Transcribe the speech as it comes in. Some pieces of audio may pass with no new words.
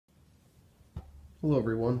Hello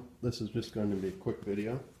everyone, this is just going to be a quick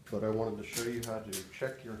video, but I wanted to show you how to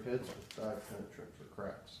check your heads with dive penetrant for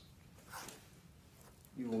cracks.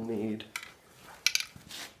 You will need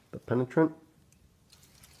the penetrant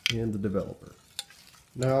and the developer.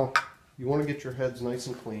 Now, you want to get your heads nice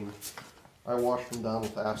and clean. I wash them down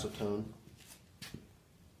with acetone.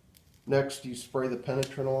 Next, you spray the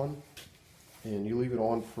penetrant on, and you leave it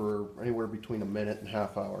on for anywhere between a minute and a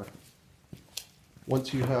half hour.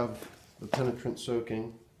 Once you have the penetrant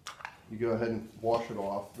soaking, you go ahead and wash it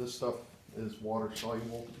off. This stuff is water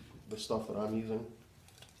soluble, the stuff that I'm using.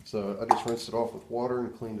 So I just rinsed it off with water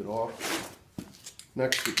and cleaned it off.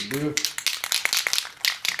 Next, what you do,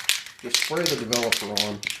 just spray the developer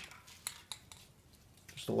on,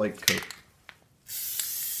 just a light coat.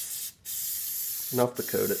 Enough to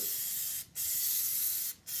coat it.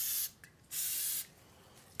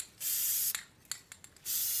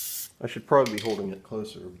 I should probably be holding it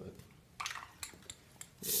closer, but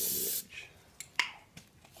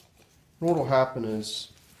what will happen is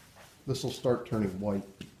this will start turning white,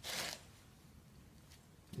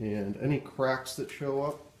 and any cracks that show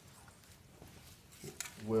up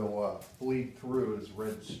will bleed through as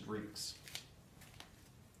red streaks.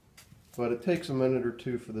 But it takes a minute or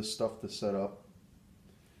two for this stuff to set up.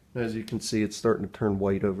 As you can see, it's starting to turn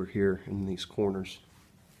white over here in these corners.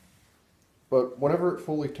 But whenever it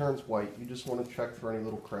fully turns white, you just want to check for any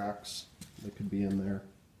little cracks that could be in there.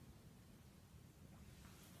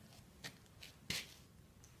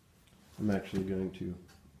 I'm actually going to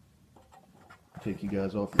take you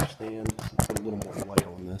guys off your stand and put a little more light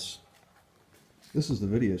on this. This is the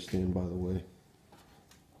video stand, by the way.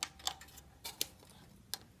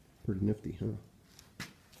 Pretty nifty, huh?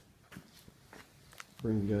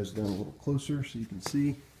 Bring you guys down a little closer so you can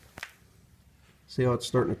see. See how it's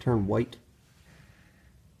starting to turn white?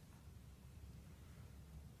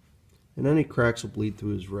 And any cracks will bleed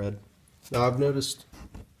through as red. Now I've noticed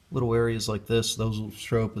little areas like this, those will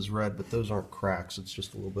show up as red, but those aren't cracks, it's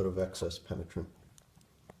just a little bit of excess penetrant.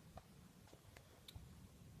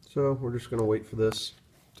 So we're just going to wait for this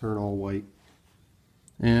to turn all white.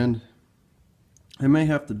 And I may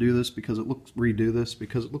have to do this because it looks, redo this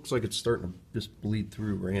because it looks like it's starting to just bleed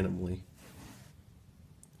through randomly.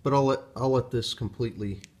 But I'll let this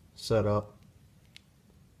completely set up,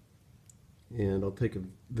 and I'll take a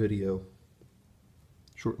video,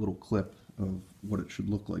 short little clip of what it should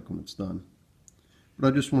look like when it's done. But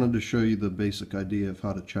I just wanted to show you the basic idea of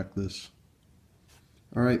how to check this.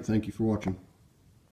 Alright, thank you for watching.